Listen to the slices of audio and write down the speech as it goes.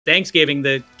Thanksgiving,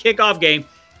 the kickoff game.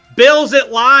 Bills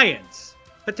at Lions.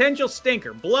 Potential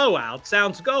stinker. Blowout.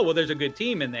 Sounds go. Well, there's a good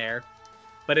team in there.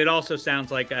 But it also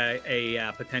sounds like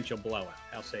a potential blowout.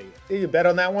 I'll say you. You bet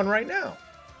on that one right now.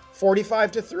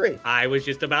 45-3. I was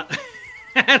just about...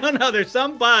 I don't know. There's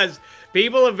some buzz.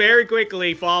 People have very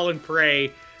quickly fallen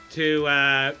prey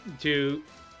to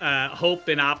hope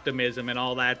and optimism and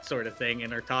all that sort of thing,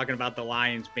 and are talking about the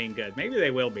Lions being good. Maybe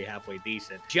they will be halfway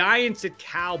decent. Giants at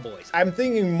Cowboys. I'm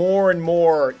thinking more and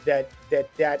more that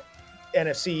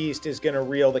NFC East is going to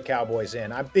reel the Cowboys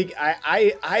in. I think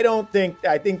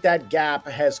that gap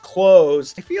has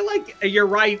closed. I feel like you're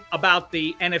right about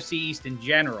the NFC East in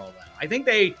general, though. I think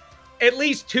at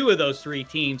least two of those three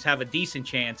teams have a decent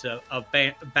chance of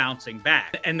bouncing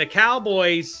back. And the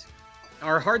Cowboys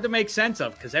are hard to make sense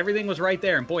of because everything was right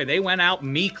there. And boy, they went out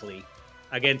meekly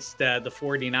against the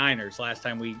 49ers last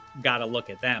time we got a look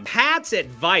at them. Pats at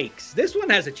Vikes. This one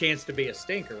has a chance to be a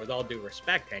stinker, with all due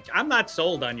respect, Hench. I'm not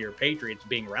sold on your Patriots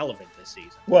being relevant this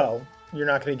season. Well, you're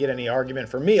not going to get any argument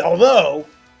from me. Although,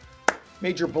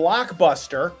 major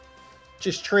blockbuster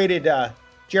just traded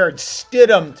Jared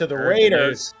Stidham to the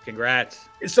Raiders. Congrats.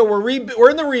 So we're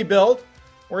in the rebuild.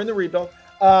 We're in the rebuild.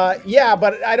 Yeah,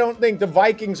 but I don't think the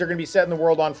Vikings are going to be setting the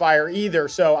world on fire either.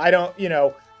 So I don't,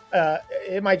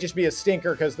 it might just be a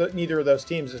stinker because neither of those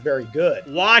teams is very good.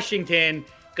 Washington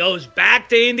goes back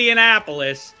to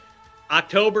Indianapolis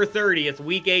October 30th,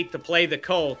 week 8, to play the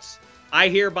Colts. I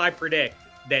hereby predict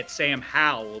that Sam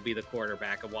Howell will be the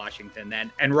quarterback of Washington then.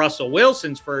 And Russell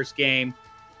Wilson's first game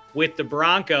with the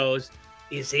Broncos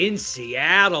is in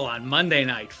Seattle on Monday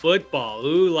Night Football.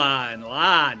 Ooh la and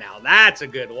la. Now that's a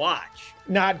good watch.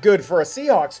 Not good for a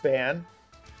Seahawks fan.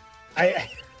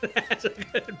 That's a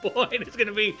good point. It's going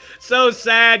to be so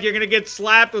sad. You're going to get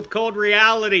slapped with cold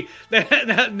reality.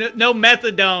 No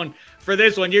methadone for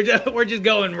this one. We're just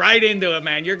going right into it,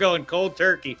 man. You're going cold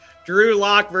turkey. Drew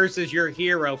Lock versus your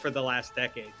hero for the last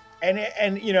decade.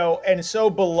 And so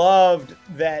beloved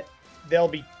that they'll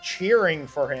be cheering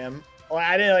for him. Well,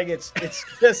 I didn't like it's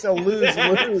just a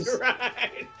lose-lose. That's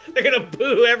right. They're gonna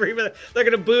boo everybody. They're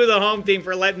gonna boo the home team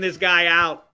for letting this guy out.